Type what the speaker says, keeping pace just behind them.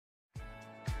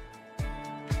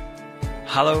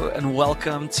Hello and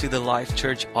welcome to the Life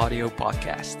Church audio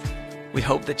podcast. We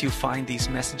hope that you find these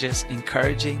messages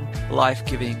encouraging,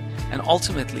 life-giving, and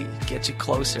ultimately get you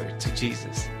closer to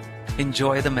Jesus.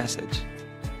 Enjoy the message.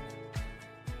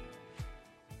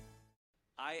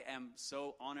 I am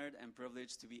so honored and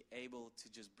privileged to be able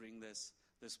to just bring this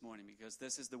morning because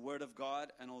this is the Word of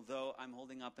God, and although I'm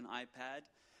holding up an iPad,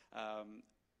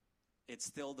 it's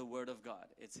still the Word of God.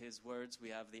 It's His words.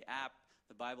 We have the app,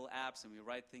 the Bible apps, and we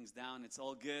write things down. It's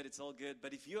all good. It's all good.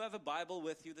 But if you have a Bible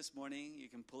with you this morning, you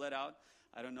can pull it out.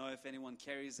 I don't know if anyone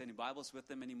carries any Bibles with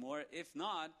them anymore. If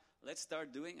not, let's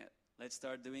start doing it. Let's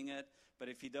start doing it. But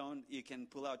if you don't, you can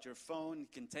pull out your phone. You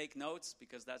can take notes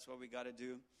because that's what we got to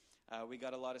do. We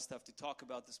got a lot of stuff to talk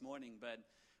about this morning. But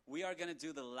we are going to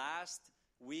do the last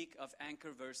week of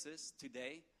Anchor Verses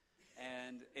today.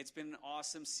 And it's been an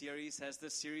awesome series. Has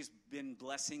this series been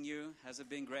blessing you? Has it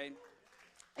been great?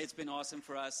 It's been awesome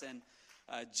for us. And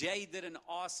Jay did an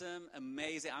awesome,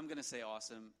 amazing, I'm going to say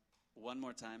awesome one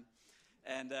more time.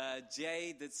 And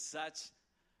Jay did such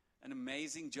an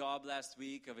amazing job last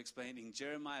week of explaining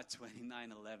Jeremiah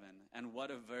 29:11 and what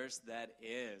a verse that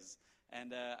is.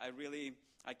 And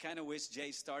I kind of wish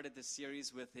Jay started the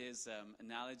series with his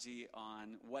analogy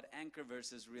on what anchor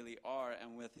verses really are,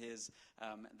 and with his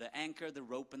the anchor, the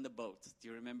rope, and the boat. Do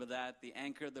you remember that? The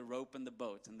anchor, the rope, and the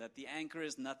boat. And that the anchor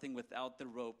is nothing without the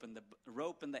rope, and the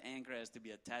rope and the anchor has to be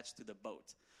attached to the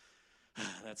boat.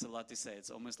 That's a lot to say.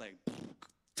 It's almost like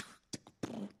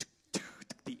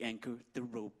the anchor, the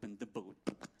rope, and the boat.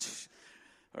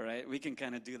 All right, we can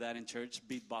kind of do that in church.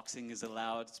 Beatboxing is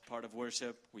allowed. It's part of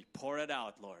worship. We pour it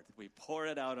out, Lord. We pour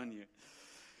it out on you.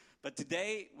 But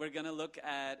today, we're going to look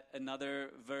at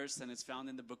another verse, and it's found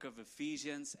in the book of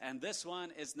Ephesians. And this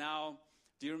one is now,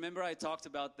 do you remember I talked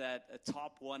about that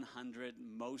top 100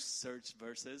 most searched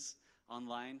verses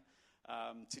online?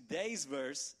 Today's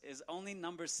verse is only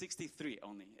number 63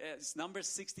 only. It's number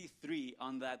 63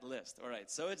 on that list. All right,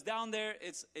 so it's down there.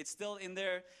 It's still in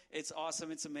there. It's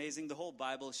awesome. It's amazing. The whole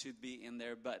Bible should be in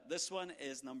there. But this one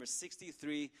is number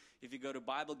 63. If you go to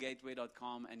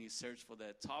BibleGateway.com and you search for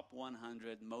the top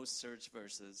 100 most searched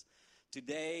verses,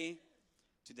 today's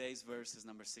verse is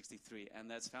number 63. And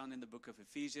that's found in the book of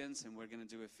Ephesians. And we're going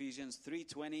to do Ephesians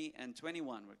 3:20 and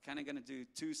 21. We're kind of going to do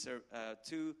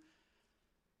two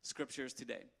scriptures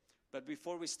today. But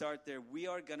before we start there, we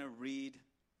are going to read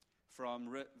from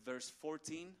verse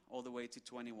 14 all the way to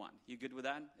 21. You good with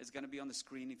that? It's going to be on the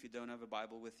screen if you don't have a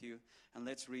Bible with you. And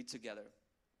let's read together.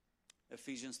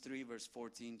 Ephesians 3, verse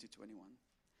 14 to 21.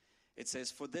 It says,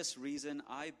 "For this reason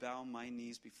I bow my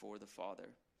knees before the Father,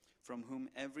 from whom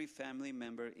every family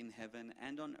member in heaven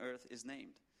and on earth is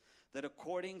named, that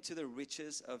according to the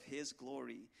riches of His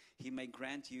glory, He may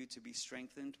grant you to be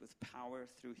strengthened with power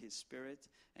through His Spirit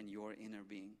and your inner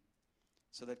being,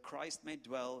 so that Christ may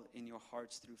dwell in your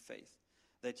hearts through faith,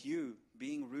 that you,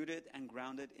 being rooted and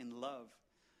grounded in love,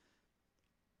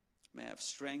 may have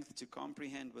strength to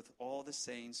comprehend with all the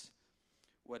saints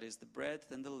what is the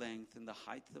breadth and the length and the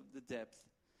height of the depth,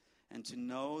 and to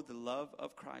know the love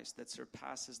of Christ that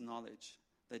surpasses knowledge,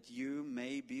 that you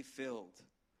may be filled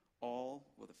all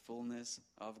with the fullness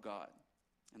of God."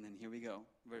 And then here we go,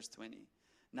 verse 20.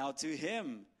 "Now to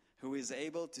Him who is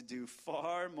able to do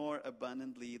far more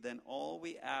abundantly than all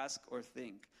we ask or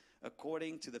think,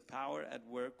 according to the power at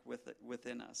work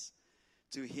within us,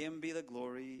 to Him be the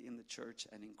glory in the church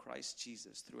and in Christ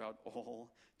Jesus throughout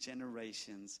all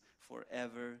generations,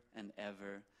 forever and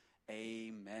ever.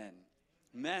 Amen."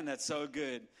 Man, that's so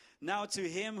good. "Now to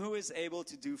Him who is able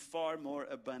to do far more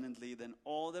abundantly than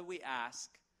all that we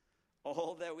ask,"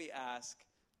 all that we ask.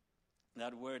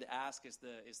 That word ask is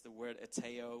the word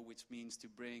ateo, which means to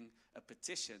bring a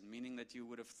petition, meaning that you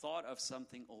would have thought of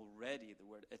something already. The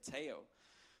word ateo,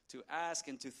 to ask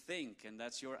and to think, and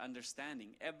that's your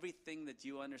understanding, everything that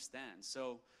you understand.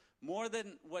 So more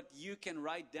than what you can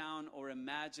write down or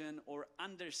imagine or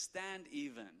understand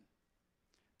even,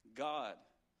 God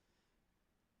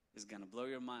is going to blow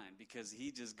your mind because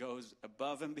He just goes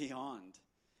above and beyond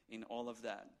in all of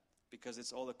that, because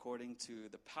it's all according to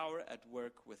the power at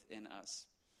work within us.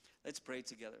 Let's pray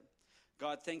together.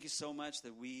 God, thank you so much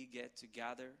that we get to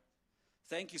gather.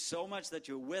 Thank you so much that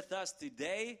you're with us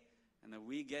today and that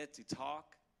we get to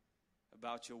talk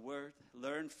about your word,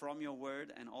 learn from your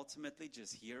word, and ultimately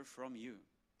just hear from you,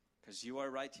 because you are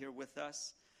right here with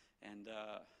us, and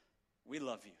we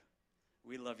love you.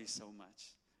 We love you so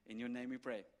much. In your name we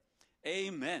pray.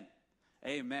 Amen.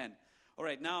 Amen. All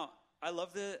right, now, I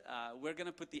love we're going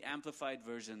to put the amplified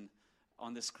version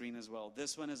on the screen as well.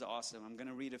 This one is awesome. I'm going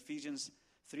to read Ephesians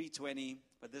 3:20,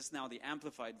 but this is now the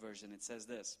amplified version. It says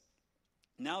this: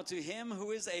 "Now to Him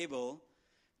who is able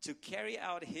to carry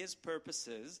out His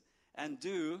purposes and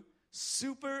do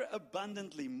super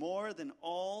abundantly more than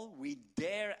all we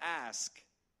dare ask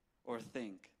or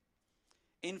think.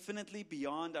 Infinitely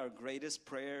beyond our greatest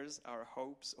prayers, our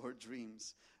hopes, or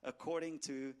dreams, according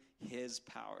to His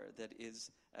power that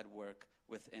is at work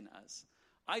within us.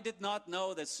 I did not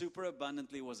know that super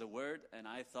abundantly was a word, and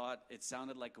I thought it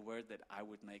sounded like a word that I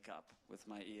would make up with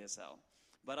my ESL.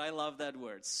 But I love that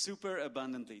word, super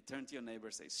abundantly. Turn to your neighbor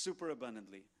and say, super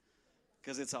abundantly,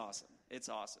 because it's awesome. It's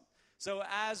awesome. So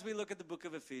as we look at the book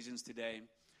of Ephesians today,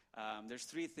 there's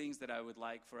three things that I would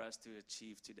like for us to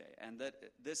achieve today. And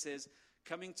this is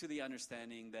coming to the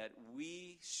understanding that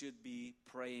we should be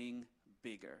praying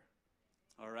bigger.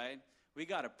 All right? We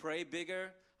got to pray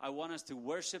bigger. I want us to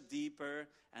worship deeper,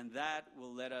 and that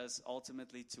will lead us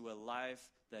ultimately to a life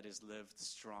that is lived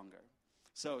stronger.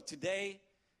 So today,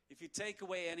 if you take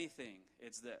away anything,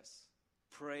 it's this: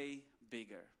 pray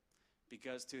bigger,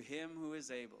 because to Him who is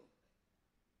able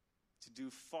to do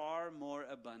far more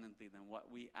abundantly than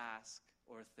what we ask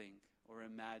or think or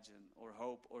imagine or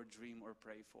hope or dream or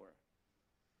pray for.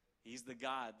 He's the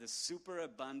God, the super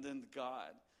abundant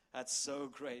God. That's so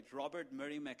great. Robert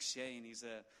Murray McShane, he's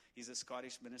a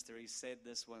Scottish minister. He said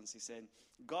this once. He said,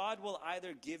 God will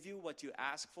either give you what you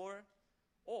ask for,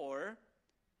 or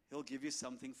He'll give you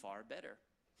something far better.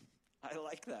 I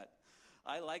like that.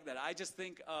 I like that. I just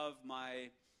think of my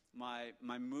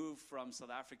move from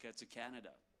South Africa to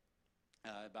Canada.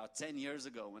 About 10 years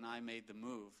ago when I made the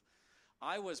move,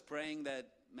 I was praying that,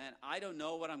 man, I don't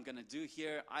know what I'm going to do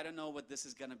here. I don't know what this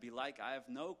is going to be like. I have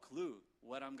no clue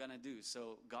what I'm going to do.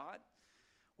 So, God,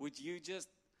 would you just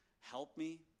help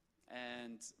me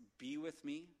and be with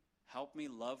me? Help me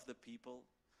love the people.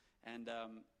 And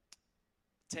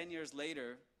 10 years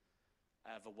later,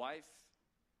 I have a wife,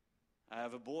 I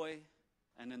have a boy,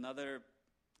 and another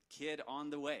kid on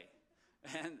the way.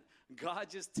 And God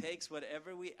just takes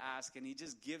whatever we ask and He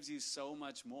just gives you so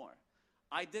much more.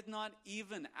 I did not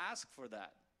even ask for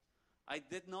that. I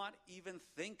did not even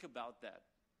think about that.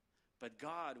 But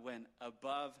God went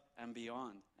above and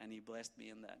beyond, and He blessed me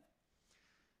in that.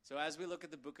 So as we look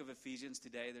at the book of Ephesians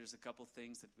today, there's a couple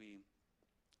things that we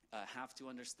have to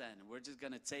understand. And we're just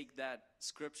going to take that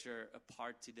scripture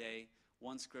apart today.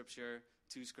 One scripture,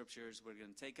 two scriptures. We're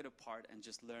going to take it apart and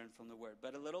just learn from the Word.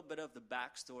 But a little bit of the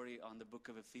backstory on the book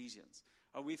of Ephesians.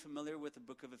 Are we familiar with the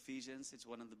book of Ephesians? It's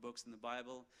one of the books in the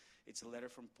Bible. It's a letter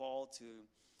from Paul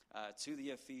to the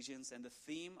Ephesians. And the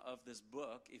theme of this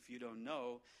book, if you don't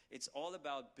know, it's all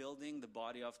about building the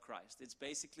body of Christ. It's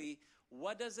basically,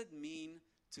 what does it mean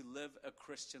to live a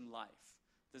Christian life?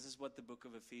 This is what the book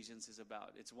of Ephesians is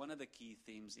about. It's one of the key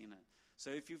themes in it. So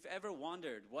if you've ever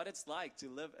wondered what it's like to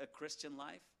live a Christian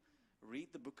life, read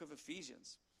the book of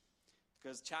Ephesians.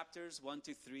 Because chapters 1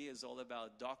 to 3 is all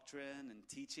about doctrine and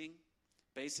teaching.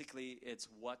 Basically, it's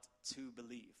what to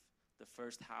believe, the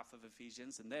first half of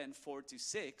Ephesians. And then 4 to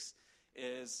 6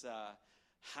 is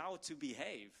how to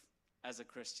behave as a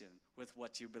Christian with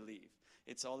what you believe.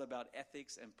 It's all about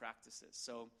ethics and practices.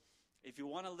 So if you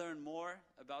want to learn more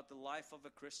about the life of a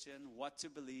Christian, what to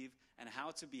believe, and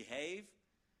how to behave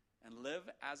and live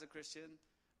as a Christian,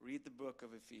 read the book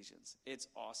of Ephesians. It's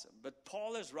awesome. But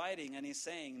Paul is writing and he's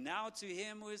saying, now to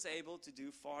Him who is able to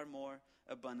do far more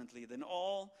abundantly than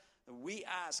all that we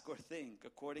ask or think,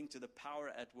 according to the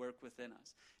power at work within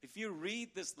us. If you read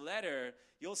this letter,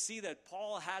 you'll see that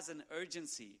Paul has an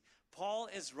urgency. Paul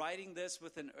is writing this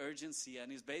with an urgency,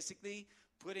 and he's basically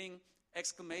putting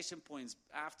exclamation points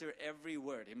after every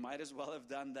word. He might as well have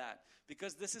done that,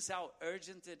 because this is how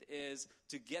urgent it is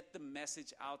to get the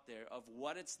message out there of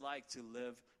what it's like to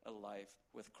live a life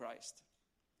with Christ.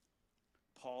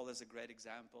 Paul is a great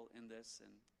example in this,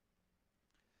 and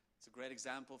it's a great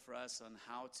example for us on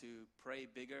how to pray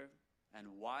bigger and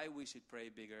why we should pray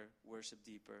bigger, worship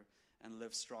deeper, and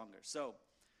live stronger. So,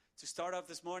 to start off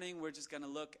this morning, we're just going to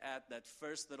look at that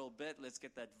first little bit. Let's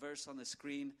get that verse on the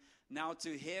screen. Now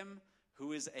to Him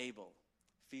who is able.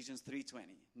 Ephesians 3:20.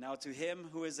 Now to Him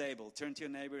who is able. Turn to your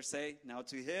neighbor, say, now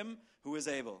to Him who is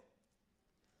able.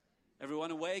 Everyone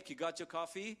awake? You got your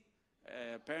coffee?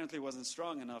 Apparently wasn't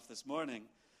strong enough this morning.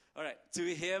 All right,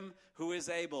 to Him who is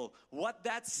able. What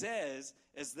that says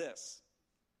is this.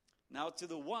 Now to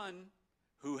the one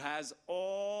who has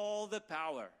all the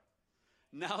power.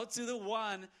 Now to the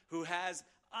one who has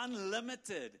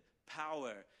unlimited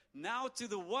power. Now to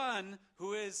the one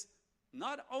who is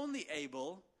not only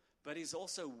able, but He's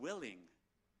also willing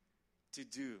to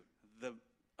do the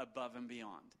above and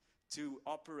beyond, to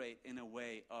operate in a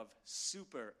way of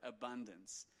super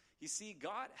abundance. You see,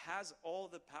 God has all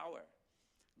the power.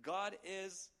 God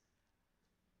is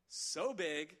so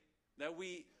big that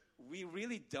we we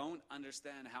really don't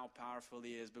understand how powerful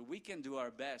He is, but we can do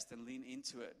our best and lean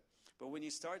into it. But when you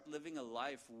start living a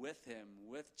life with Him,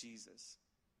 with Jesus,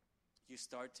 you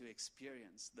start to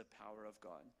experience the power of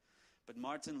God. But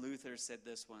Martin Luther said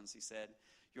this once. He said,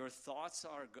 "Your thoughts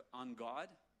on God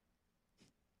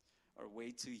are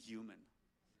way too human."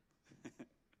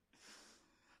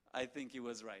 I think he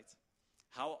was right.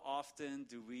 How often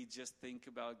do we just think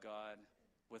about God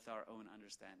with our own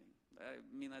understanding?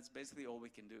 I mean, that's basically all we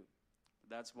can do.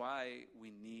 That's why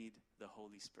we need the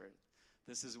Holy Spirit.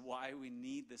 This is why we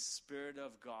need the Spirit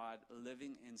of God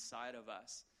living inside of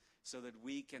us, so that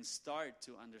we can start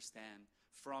to understand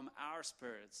from our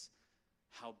spirits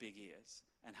how big He is,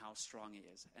 and how strong He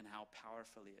is, and how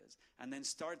powerful He is. And then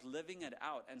start living it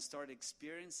out and start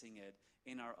experiencing it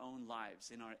in our own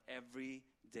lives, in our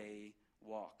everyday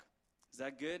walk. Is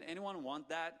that good? Anyone want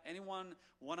that? Anyone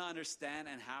want to understand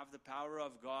and have the power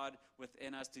of God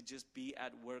within us to just be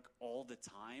at work all the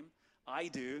time? I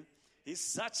do. He's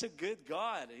such a good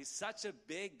God. He's such a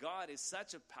big God. He's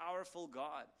such a powerful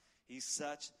God. He's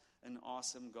such an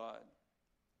awesome God.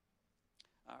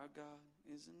 Our God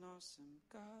is an awesome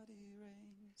God. He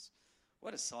reigns.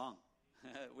 What a song.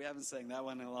 We haven't sang that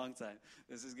one in a long time.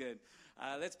 This is good.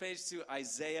 Let's page to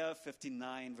Isaiah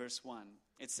 59, verse 1.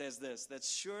 It says this, that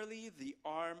surely the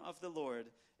arm of the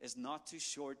Lord is not too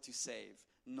short to save,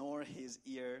 nor His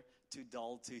ear too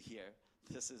dull to hear.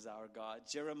 This is our God.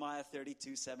 Jeremiah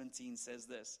 32:17 says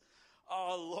this,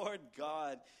 "Oh Lord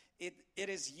God, it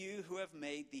is You who have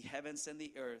made the heavens and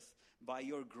the earth by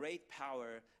Your great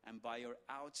power and by Your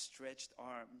outstretched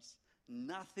arms.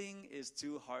 Nothing is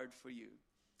too hard for You."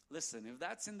 Listen, if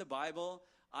that's in the Bible,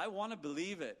 I want to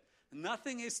believe it.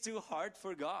 Nothing is too hard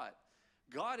for God.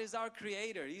 God is our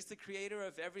creator. He's the creator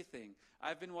of everything.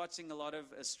 I've been watching a lot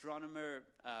of astronomer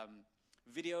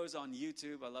videos on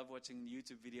YouTube. I love watching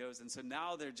YouTube videos. And so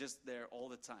now they're just there all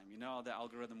the time. You know how the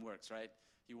algorithm works, right?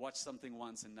 You watch something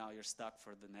once and now you're stuck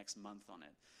for the next month on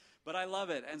it. But I love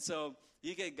it. And so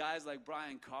you get guys like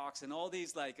Brian Cox and all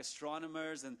these like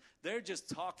astronomers, and they're just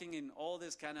talking in all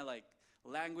this kind of like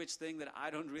language thing that I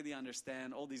don't really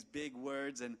understand, all these big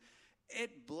words, and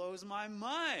it blows my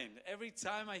mind every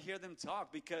time I hear them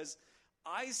talk, because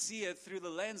I see it through the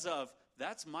lens of,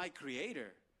 that's my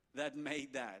creator that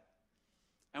made that.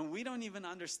 And we don't even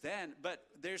understand, but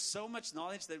there's so much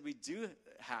knowledge that we do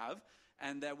have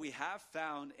and that we have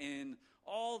found in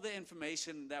all the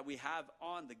information that we have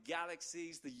on the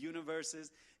galaxies, the universes.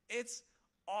 It's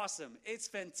awesome. It's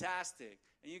fantastic.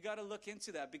 And you got to look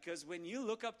into that, because when you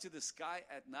look up to the sky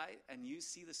at night and you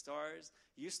see the stars,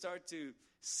 you start to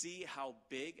see how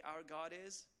big our God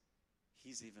is.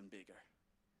 He's even bigger.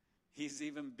 He's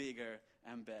even bigger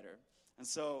and better. And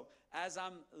so as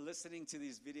I'm listening to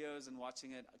these videos and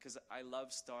watching it, because I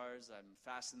love stars, I'm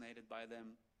fascinated by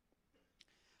them,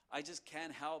 I just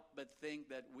can't help but think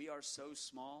that we are so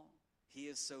small. He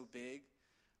is so big,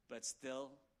 but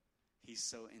still, He's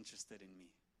so interested in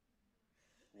me.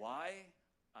 Why?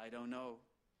 I don't know.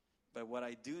 But what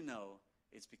I do know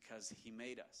is because He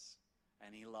made us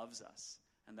and He loves us.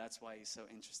 And that's why He's so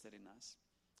interested in us.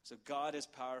 So God is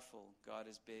powerful. God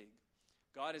is big.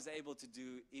 God is able to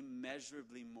do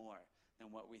immeasurably more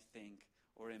than what we think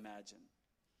or imagine.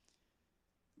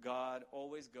 God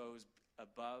always goes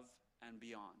above and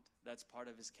beyond. That's part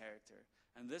of His character.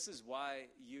 And this is why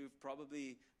you've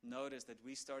probably noticed that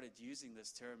we started using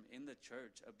this term in the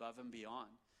church, above and beyond.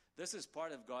 This is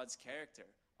part of God's character.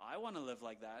 I want to live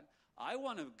like that. I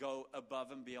want to go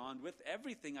above and beyond with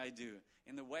everything I do.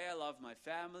 In the way I love my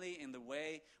family, in the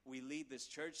way we lead this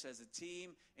church as a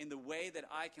team, in the way that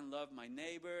I can love my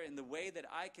neighbor, in the way that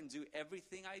I can do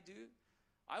everything I do.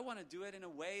 I want to do it in a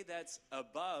way that's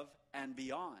above and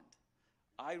beyond.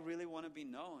 I really want to be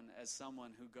known as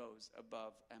someone who goes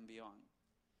above and beyond.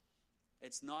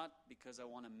 It's not because I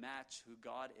want to match who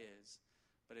God is,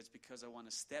 but it's because I want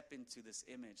to step into this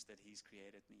image that He's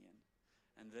created me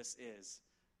in. And this is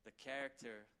the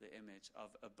character, the image of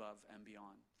above and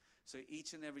beyond. So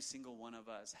each and every single one of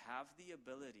us have the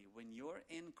ability, when you're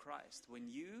in Christ, when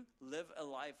you live a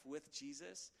life with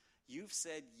Jesus, you've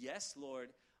said, yes, Lord,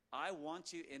 I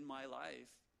want You in my life.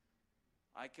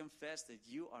 I confess that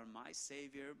You are my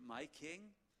Savior, my King.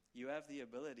 You have the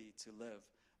ability to live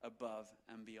above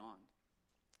and beyond.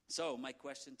 So my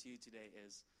question to you today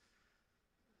is,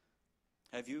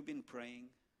 have you been praying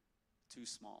too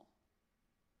small?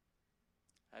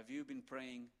 Have you been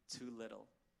praying too little?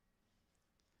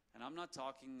 And I'm not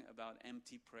talking about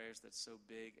empty prayers that's so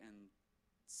big and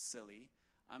silly.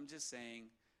 I'm just saying,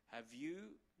 have you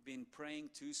been praying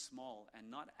too small and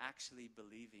not actually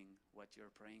believing what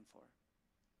you're praying for?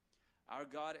 Our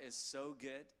God is so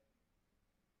good.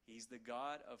 He's the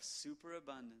God of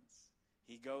superabundance.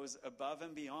 He goes above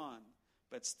and beyond,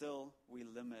 but still we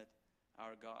limit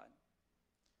our God.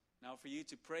 Now for you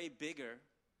to pray bigger,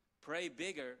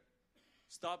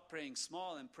 stop praying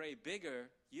small and pray bigger,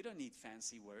 you don't need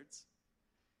fancy words.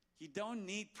 You don't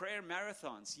need prayer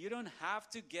marathons. You don't have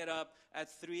to get up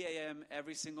at 3 a.m.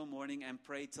 every single morning and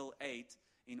pray till 8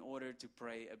 in order to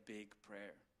pray a big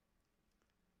prayer.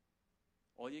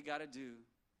 All you got to do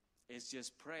is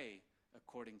just pray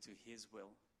according to His will.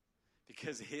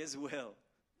 Because His will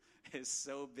is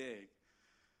so big,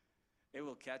 it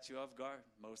will catch you off guard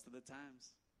most of the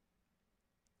times.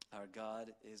 Our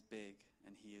God is big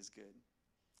and He is good.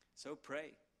 So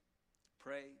pray,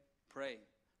 pray, pray.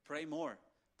 Pray more,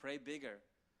 pray bigger,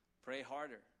 pray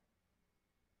harder.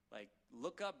 Like,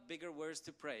 look up bigger words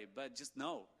to pray, but just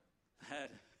know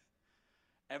that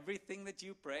everything that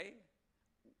you pray,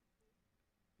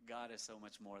 God is so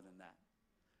much more than that.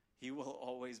 He will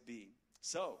always be.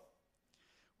 So,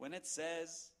 when it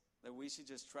says that we should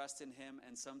just trust in Him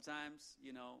and sometimes,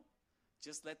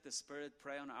 just let the Spirit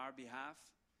pray on our behalf,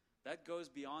 that goes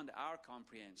beyond our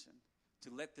comprehension. To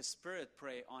let the Spirit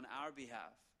pray on our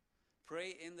behalf.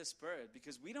 Pray in the Spirit,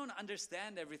 because we don't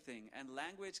understand everything and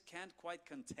language can't quite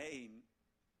contain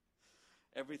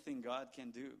everything God can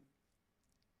do.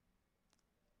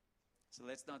 So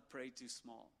let's not pray too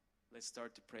small. Let's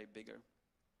start to pray bigger.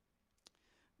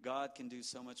 God can do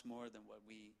so much more than what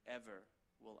we ever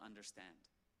will understand.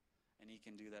 And He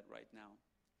can do that right now.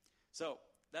 So,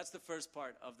 that's the first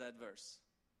part of that verse.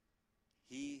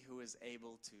 He who is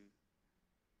able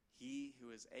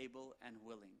and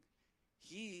willing.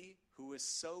 He who is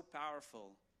so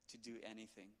powerful to do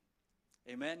anything.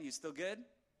 Amen? You still good?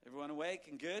 Everyone awake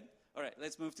and good? All right,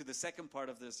 let's move to the second part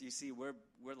of this. You see, we're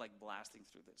like blasting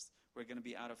through this. We're going to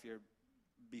be out of here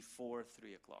before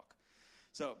 3 o'clock.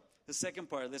 So, the second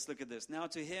part, let's look at this. Now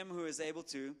to Him who is able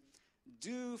to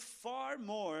do far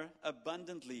more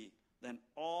abundantly than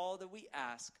all that we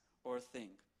ask or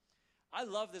think. I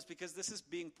love this because this is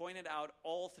being pointed out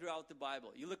all throughout the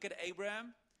Bible. You look at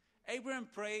Abraham. Abraham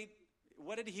prayed.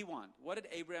 What did he want? What did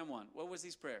Abraham want? What was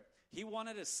his prayer? He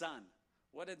wanted a son.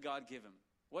 What did God give him?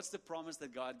 What's the promise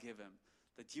that God gave him?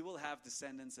 That you will have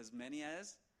descendants as many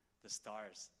as the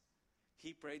stars.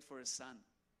 He prayed for a son.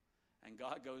 And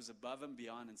God goes above and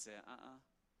beyond and says,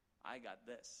 I got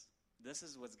this. This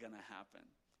is what's going to happen.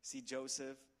 See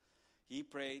Joseph, he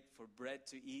prayed for bread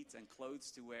to eat and clothes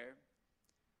to wear.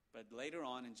 But later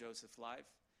on in Joseph's life,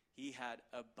 he had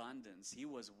abundance. He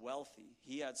was wealthy.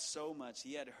 He had so much.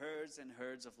 He had herds and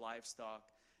herds of livestock,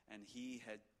 and he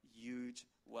had huge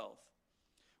wealth.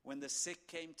 When the sick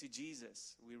came to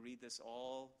Jesus, we read this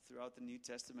all throughout the New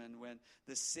Testament. When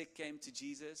the sick came to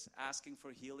Jesus asking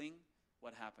for healing,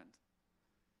 what happened?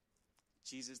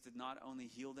 Jesus did not only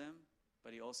heal them,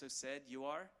 but He also said, you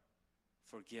are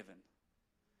forgiven.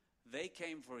 They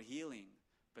came for healing,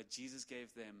 but Jesus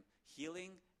gave them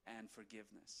healing and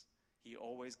forgiveness. He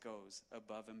always goes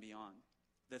above and beyond.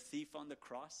 The thief on the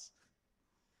cross,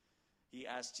 he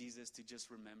asked Jesus to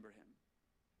just remember him.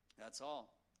 That's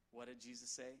all. What did Jesus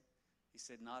say? He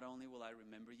said, not only will I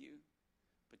remember you,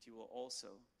 but you will also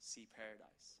see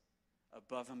paradise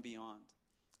above and beyond.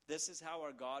 This is how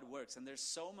our God works. And there's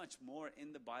so much more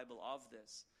in the Bible of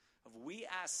this. Of we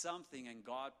ask something and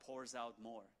God pours out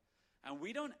more. And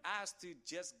we don't ask to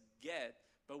just get,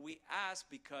 but we ask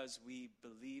because we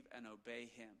believe and obey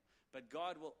Him. But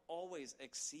God will always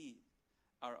exceed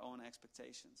our own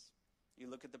expectations. You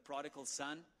look at the prodigal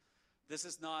son. This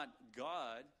is not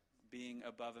God being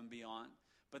above and beyond,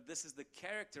 but this is the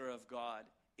character of God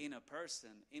in a person,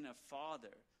 in a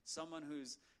father, someone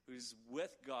who's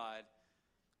with God.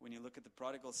 When you look at the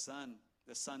prodigal son,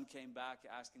 the son came back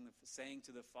saying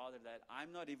to the father that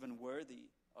I'm not even worthy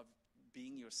of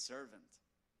being your servant.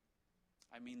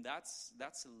 I mean, that's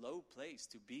a low place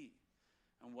to be.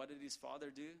 And what did his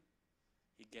father do?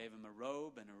 He gave him a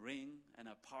robe and a ring and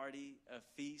a party, a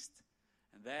feast.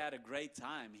 And they had a great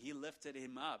time. He lifted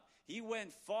him up. He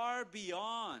went far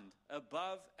beyond,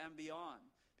 above and beyond,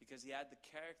 because he had the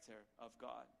character of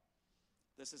God.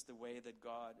 This is the way that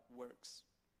God works.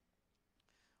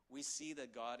 We see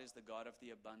that God is the God of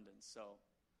the abundance. So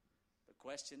the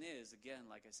question is, again,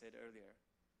 like I said earlier,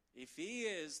 if He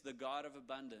is the God of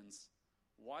abundance,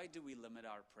 why do we limit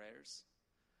our prayers?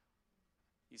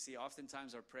 You see,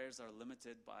 oftentimes our prayers are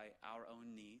limited by our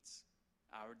own needs,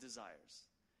 our desires.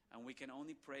 And we can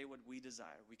only pray what we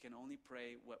desire. We can only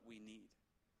pray what we need.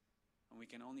 And we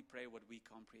can only pray what we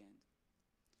comprehend.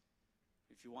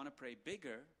 If you want to pray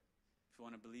bigger, if you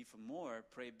want to believe for more,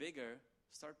 pray bigger,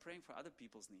 start praying for other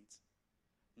people's needs.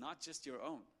 Not just your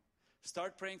own.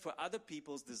 Start praying for other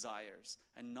people's desires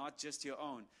and not just your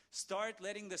own. Start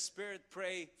letting the Spirit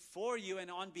pray for you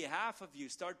and on behalf of you.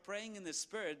 Start praying in the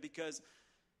Spirit, because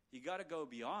you got to go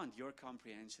beyond your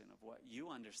comprehension of what you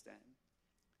understand.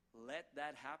 Let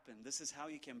that happen. This is how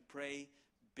you can pray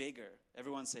bigger.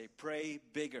 Everyone say, pray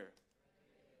bigger.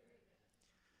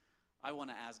 I want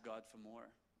to ask God for more.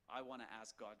 I want to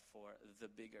ask God for the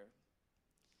bigger.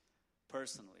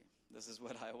 Personally, this is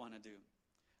what I want to do.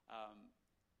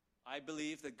 I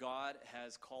believe that God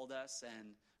has called us,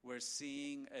 and we're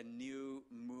seeing a new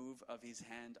move of His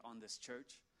hand on this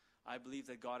church. I believe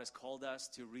that God has called us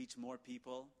to reach more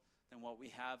people than what we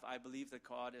have. I believe that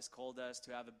God has called us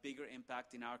to have a bigger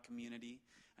impact in our community.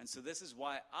 And so this is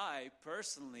why I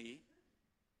personally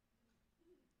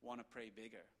want to pray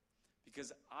bigger.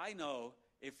 Because I know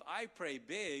if I pray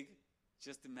big,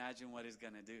 just imagine what He's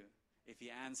going to do if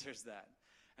He answers that.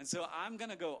 And so I'm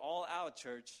going to go all out,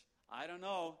 church. I don't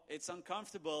know. It's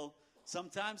uncomfortable.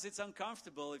 Sometimes it's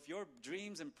uncomfortable. If your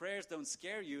dreams and prayers don't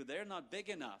scare you, they're not big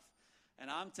enough. And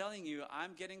I'm telling you,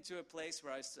 I'm getting to a place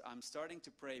where I'm starting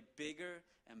to pray bigger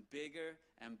and bigger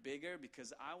and bigger,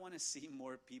 because I want to see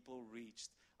more people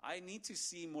reached. I need to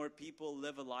see more people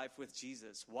live a life with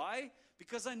Jesus. Why?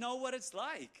 Because I know what it's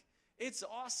like. It's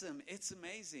awesome. It's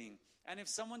amazing. And if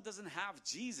someone doesn't have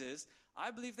Jesus,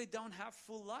 I believe they don't have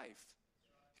full life,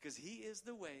 because He is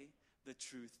the way, the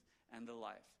truth, and the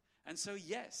life. And so,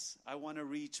 yes, I want to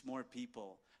reach more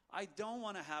people. I don't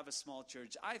want to have a small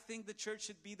church. I think the church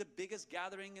should be the biggest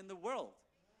gathering in the world.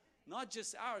 Not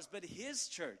just ours, but His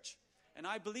church. And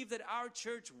I believe that our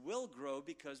church will grow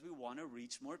because we want to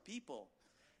reach more people.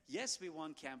 Yes, we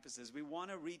want campuses. We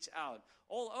want to reach out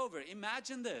all over.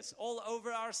 Imagine this, all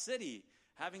over our city,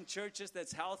 having churches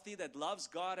that's healthy, that loves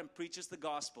God and preaches the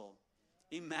gospel.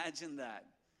 Imagine that.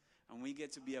 And we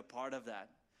get to be a part of that.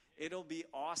 It'll be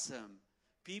awesome.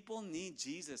 People need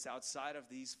Jesus outside of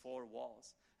these four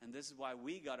walls. And this is why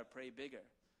we got to pray bigger.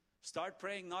 Start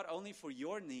praying not only for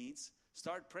your needs,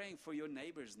 start praying for your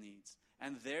neighbor's needs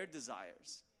and their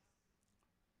desires.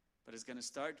 But it's going to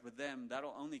start with them.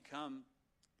 That'll only come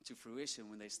to fruition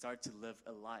when they start to live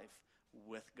a life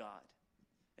with God.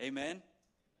 Amen?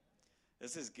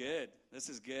 This is good. This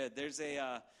is good. There's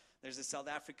a South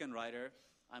African writer.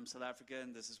 I'm South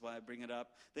African. This is why I bring it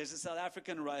up. There's a South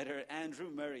African writer, Andrew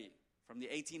Murray, from the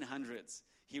 1800s.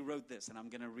 He wrote this, and I'm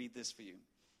going to read this for you.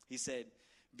 He said,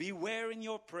 "Beware in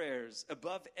your prayers,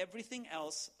 above everything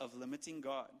else, of limiting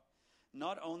God,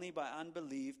 not only by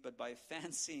unbelief, but by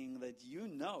fancying that you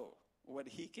know what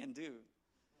He can do.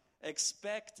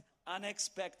 Expect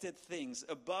unexpected things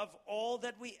above all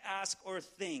that we ask or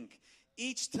think.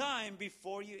 Each time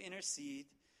before you intercede,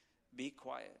 be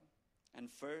quiet. And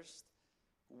first,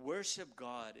 worship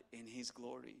God in His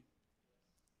glory.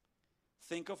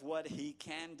 Think of what He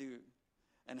can do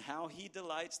and how He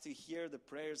delights to hear the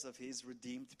prayers of His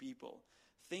redeemed people.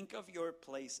 Think of your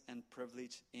place and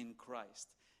privilege in Christ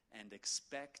and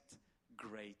expect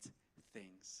great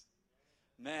things."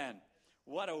 Man,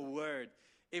 what a word.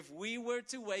 If we were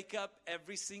to wake up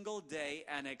every single day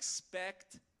and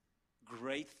expect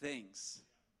great things,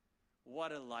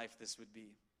 what a life this would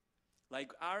be.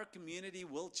 Like, our community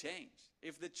will change.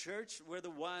 If the church were the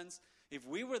ones, if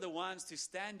we were the ones to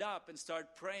stand up and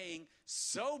start praying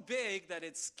so big that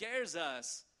it scares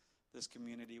us, this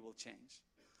community will change.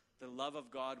 The love of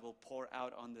God will pour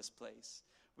out on this place.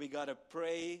 We got to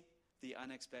pray the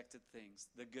unexpected things,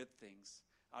 the good things.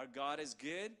 Our God is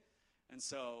good, and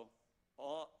so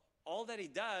all that He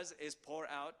does is pour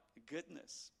out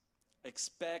goodness.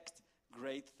 Expect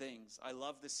great things. I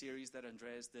love the series that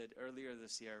Andreas did earlier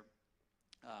this year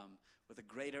with a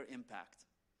greater impact.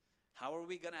 How are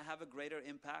we going to have a greater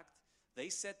impact? They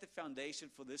set the foundation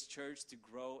for this church to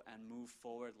grow and move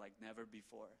forward like never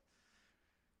before.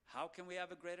 How can we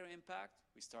have a greater impact?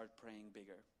 We start praying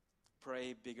bigger.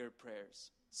 Pray bigger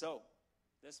prayers. So,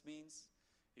 this means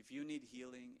if you need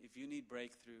healing, if you need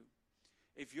breakthrough,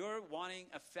 if you're wanting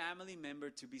a family member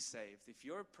to be saved, if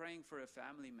you're praying for a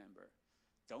family member,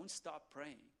 don't stop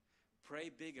praying. Pray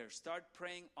bigger. Start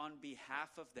praying on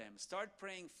behalf of them. Start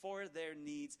praying for their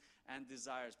needs and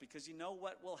desires. Because you know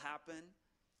what will happen?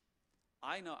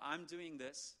 I know I'm doing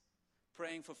this,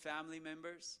 praying for family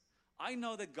members. I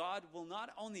know that God will not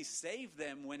only save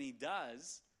them when He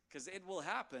does, because it will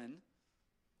happen,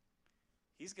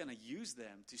 He's going to use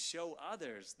them to show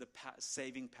others the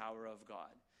saving power of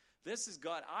God. This is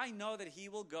God. I know that He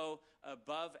will go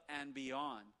above and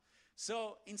beyond.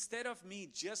 So instead of me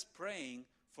just praying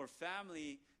for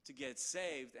family to get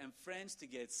saved and friends to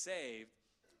get saved,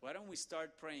 why don't we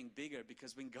start praying bigger?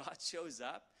 Because when God shows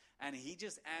up and He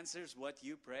just answers what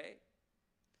you pray,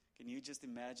 Can you just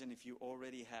imagine if you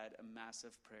already had a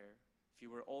massive prayer? If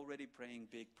you were already praying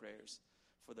big prayers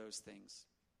for those things?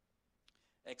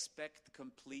 Expect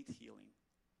complete healing.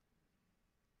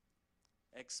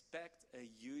 Expect a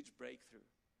huge breakthrough,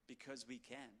 because we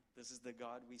can. This is the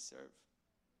God we serve.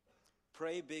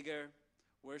 Pray bigger,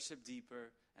 worship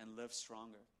deeper, and live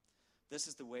stronger. This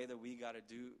is the way that we got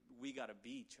to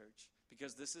be, church,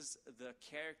 because this is the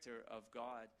character of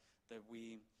God that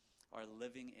we are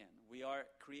living in. We are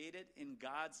created in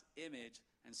God's image,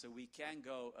 and so we can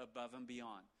go above and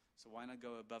beyond. So why not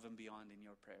go above and beyond in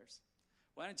your prayers?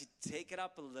 Why don't you take it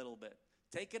up a little bit?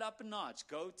 Take it up a notch.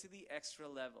 Go to the extra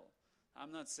level.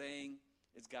 I'm not saying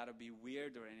it's got to be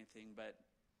weird or anything, but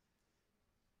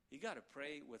you got to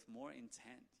pray with more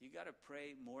intent. You got to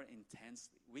pray more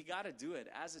intensely. We got to do it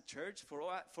as a church.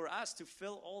 For us to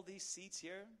fill all these seats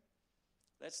here,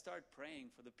 let's start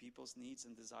praying for the people's needs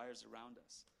and desires around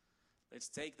us. Let's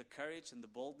take the courage and the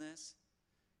boldness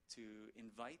to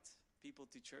invite people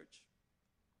to church,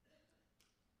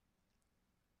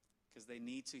 because they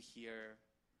need to hear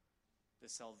the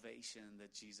salvation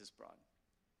that Jesus brought.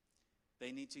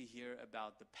 They need to hear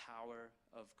about the power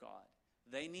of God.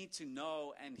 They need to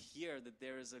know and hear that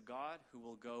there is a God who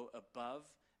will go above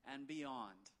and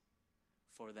beyond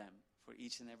for them, for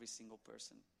each and every single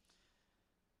person.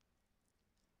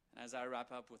 And as I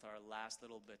wrap up with our last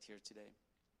little bit here today,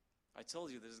 I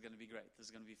told you this is going to be great. This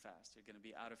is going to be fast. You're going to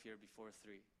be out of here before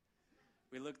 3.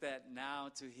 We looked at now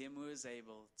to him who is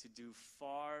able to do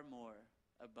far more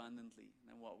abundantly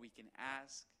than what we can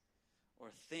ask or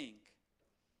think.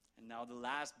 And now the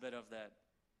last bit of that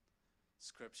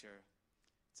scripture,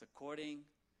 it's according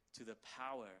to the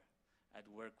power at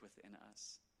work within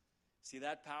us. See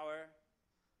that power?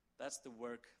 That's the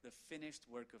work, the finished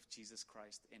work of Jesus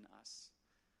Christ in us.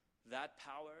 That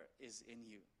power is in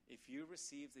you. If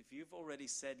you've already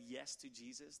said yes to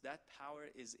Jesus, that power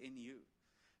is in you.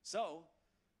 So,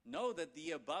 know that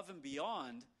the above and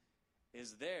beyond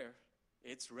is there.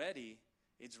 It's ready.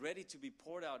 It's ready to be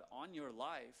poured out on your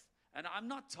life. And I'm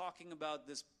not talking about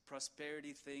this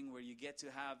prosperity thing where you get to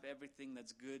have everything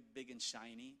that's good, big, and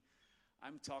shiny.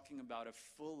 I'm talking about a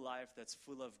full life that's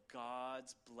full of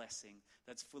God's blessing,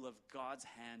 that's full of God's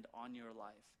hand on your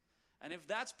life. And if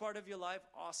that's part of your life,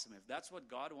 awesome. If that's what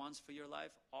God wants for your life,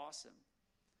 awesome.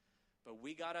 But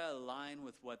we got to align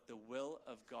with what the will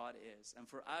of God is. And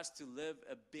for us to live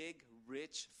a big,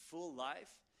 rich, full life,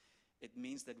 it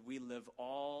means that we live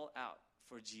all out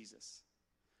for Jesus.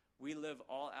 We live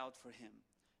all out for him.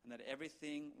 And that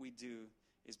everything we do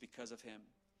is because of him.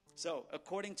 So,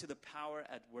 according to the power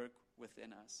at work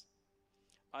within us.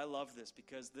 I love this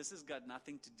because this has got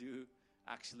nothing to do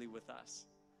actually with us.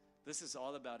 This is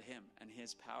all about him and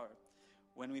his power.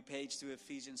 When we page to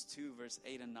Ephesians 2, verse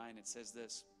 8 and 9, it says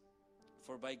this: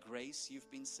 "For by grace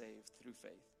you've been saved through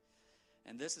faith.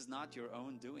 And this is not your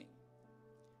own doing.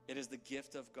 It is the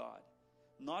gift of God,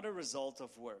 not a result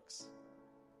of works,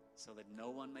 so that no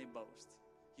one may boast."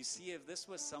 You see, if this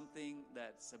was something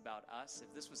that's about us,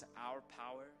 if this was our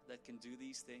power that can do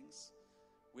these things,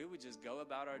 we would just go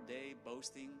about our day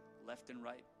boasting left and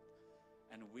right,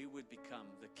 and we would become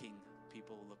the king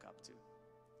people look up to.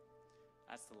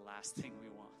 That's the last thing we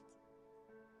want.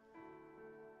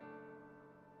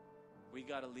 We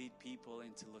got to lead people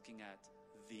into looking at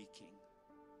the King,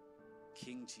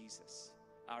 King Jesus,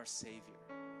 our Savior,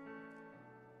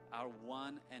 our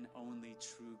one and only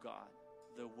true God,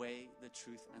 the way, the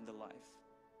truth, and the life.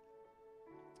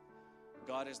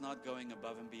 God is not going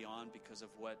above and beyond because of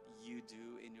what you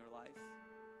do in your life.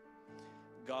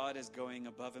 God is going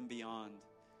above and beyond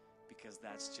because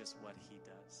that's just what he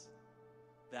does.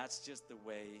 That's just the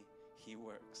way he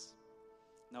works.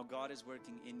 Now, God is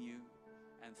working in you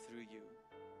and through you.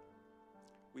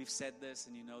 We've said this,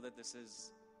 and you know that this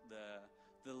is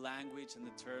the language and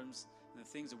the terms and the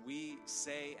things that we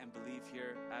say and believe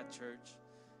here at church,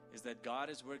 is that God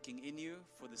is working in you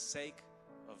for the sake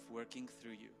of working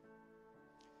through you.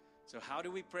 So how do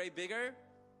we pray bigger?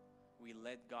 We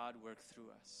let God work through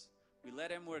us. We let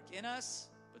him work in us,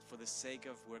 but for the sake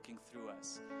of working through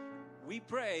us. We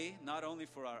pray not only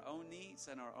for our own needs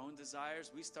and our own desires,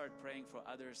 we start praying for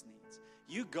others' needs.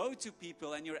 You go to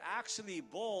people and you're actually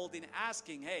bold in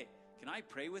asking, "Hey, can I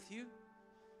pray with you?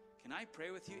 Can I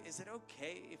pray with you? Is it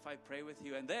okay if I pray with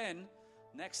you?" And then,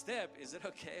 next step, is it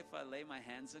okay if I lay my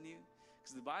hands on you?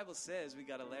 Because the Bible says we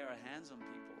got to lay our hands on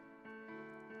people.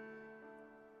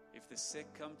 If the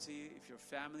sick come to you, if your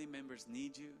family members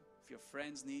need you, if your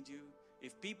friends need you,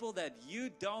 if people that you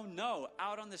don't know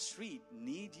out on the street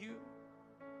need you,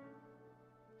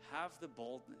 have the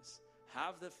boldness,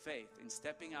 have the faith in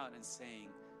stepping out and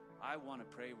saying, "I want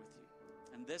to pray with you.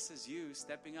 And this is you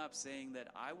stepping up saying that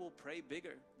I will pray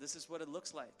bigger. This is what it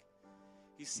looks like.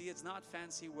 You see, it's not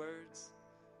fancy words.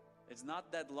 It's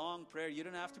not that long prayer. You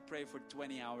don't have to pray for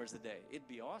 20 hours a day. It'd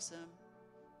be awesome,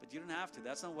 but you don't have to.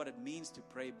 That's not what it means to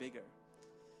pray bigger.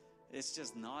 It's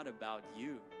just not about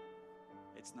you.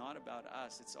 It's not about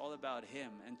us. It's all about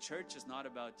Him. And church is not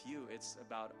about you. It's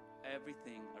about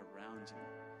everything around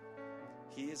you.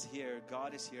 He is here.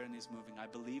 God is here and He's moving. I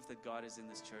believe that God is in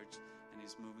this church and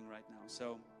He's moving right now.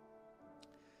 So,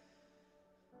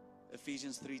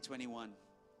 Ephesians 3:21.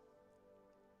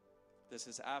 This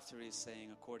is after He's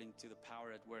saying, according to the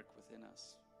power at work within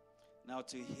us. Now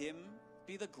to Him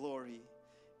be the glory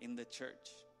in the church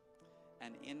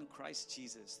and in Christ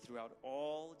Jesus throughout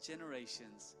all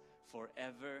generations,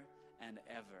 forever and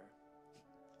ever.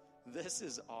 This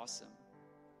is awesome.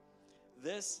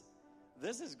 This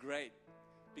is great,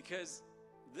 because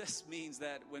this means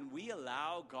that when we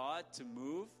allow God to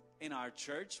move in our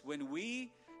church, when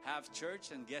we have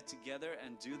church and get together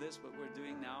and do this, what we're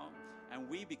doing now, and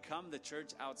we become the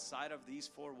church outside of these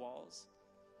four walls,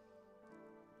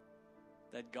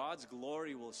 that God's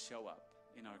glory will show up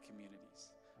in our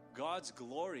communities. God's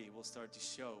glory will start to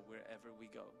show wherever we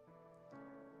go.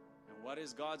 And what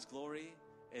is God's glory?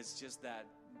 It's just that,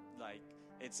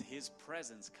 it's His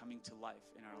presence coming to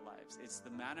life in our lives. It's the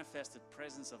manifested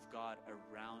presence of God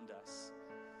around us.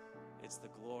 It's the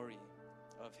glory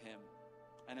of Him.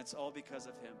 And it's all because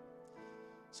of Him.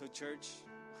 So church,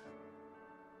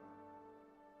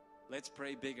 let's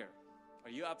pray bigger.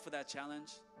 Are you up for that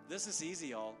challenge? This is easy,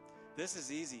 y'all. This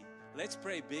is easy. Let's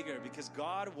pray bigger, because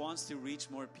God wants to reach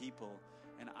more people,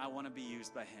 and I want to be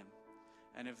used by Him.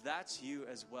 And if that's you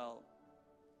as well,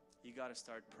 you got to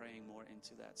start praying more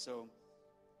into that. So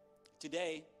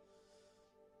today,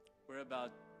 we're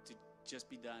about to just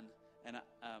be done, and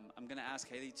I'm going to ask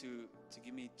Haley to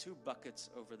give me 2 buckets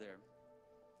over there.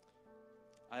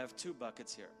 I have 2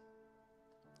 buckets here.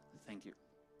 Thank you.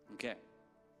 Okay.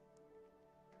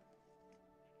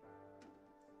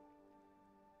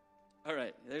 All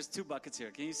right, there's 2 buckets here.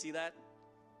 Can you see that?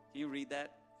 Can you read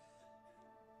that?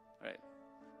 All right.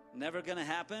 Never gonna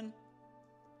happen,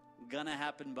 gonna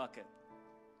happen bucket.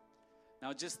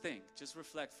 Now just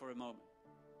reflect for a moment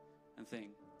and think,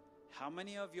 how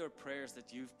many of your prayers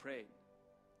that you've prayed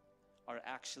are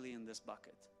actually in this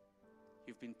bucket?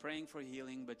 You've been praying for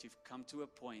healing, but you've come to a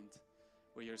point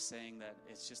where you're saying that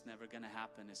it's just never gonna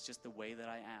happen. It's just the way that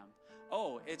I am.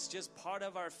 Oh, it's just part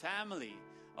of our family.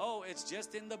 Oh, it's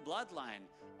just in the bloodline.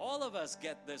 All of us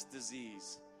get this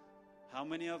disease. How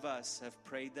many of us have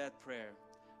prayed that prayer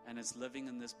and it's living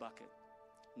in this bucket?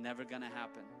 Never gonna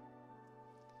happen.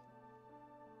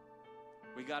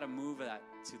 We gotta move that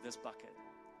to this bucket,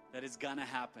 that it's gonna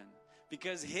happen.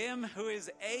 Because Him who is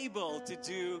able to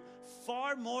do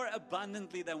far more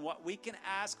abundantly than what we can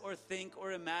ask or think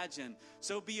or imagine.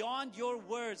 So beyond your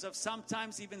words of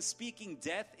sometimes even speaking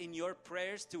death in your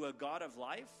prayers to a God of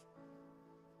life,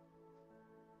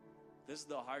 this is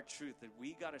the hard truth, that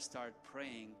we got to start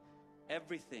praying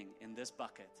everything in this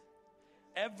bucket.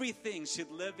 Everything should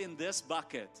live in this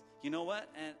bucket. You know what?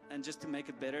 And just to make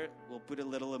it better, we'll put a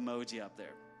little emoji up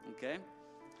there. Okay?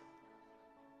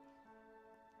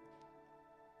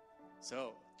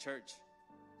 So, church,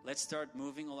 let's start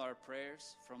moving all our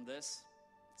prayers from this,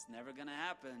 it's never going to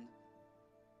happen,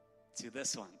 to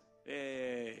this one.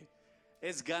 Hey,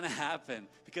 it's going to happen,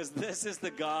 because this is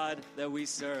the God that we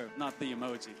serve, not the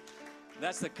emoji.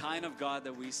 That's the kind of God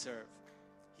that we serve.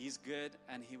 He's good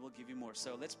and He will give you more.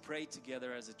 So let's pray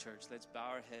together as a church. Let's bow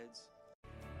our heads.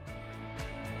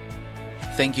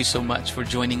 Thank you so much for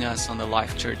joining us on the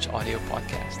Life Church audio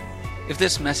podcast. If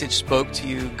this message spoke to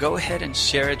you, go ahead and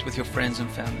share it with your friends and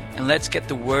family. And let's get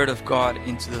the Word of God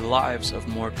into the lives of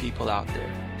more people out there.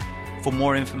 For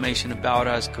more information about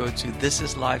us, go to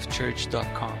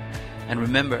thisislifechurch.com. And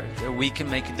remember that we can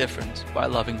make a difference by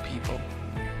loving people.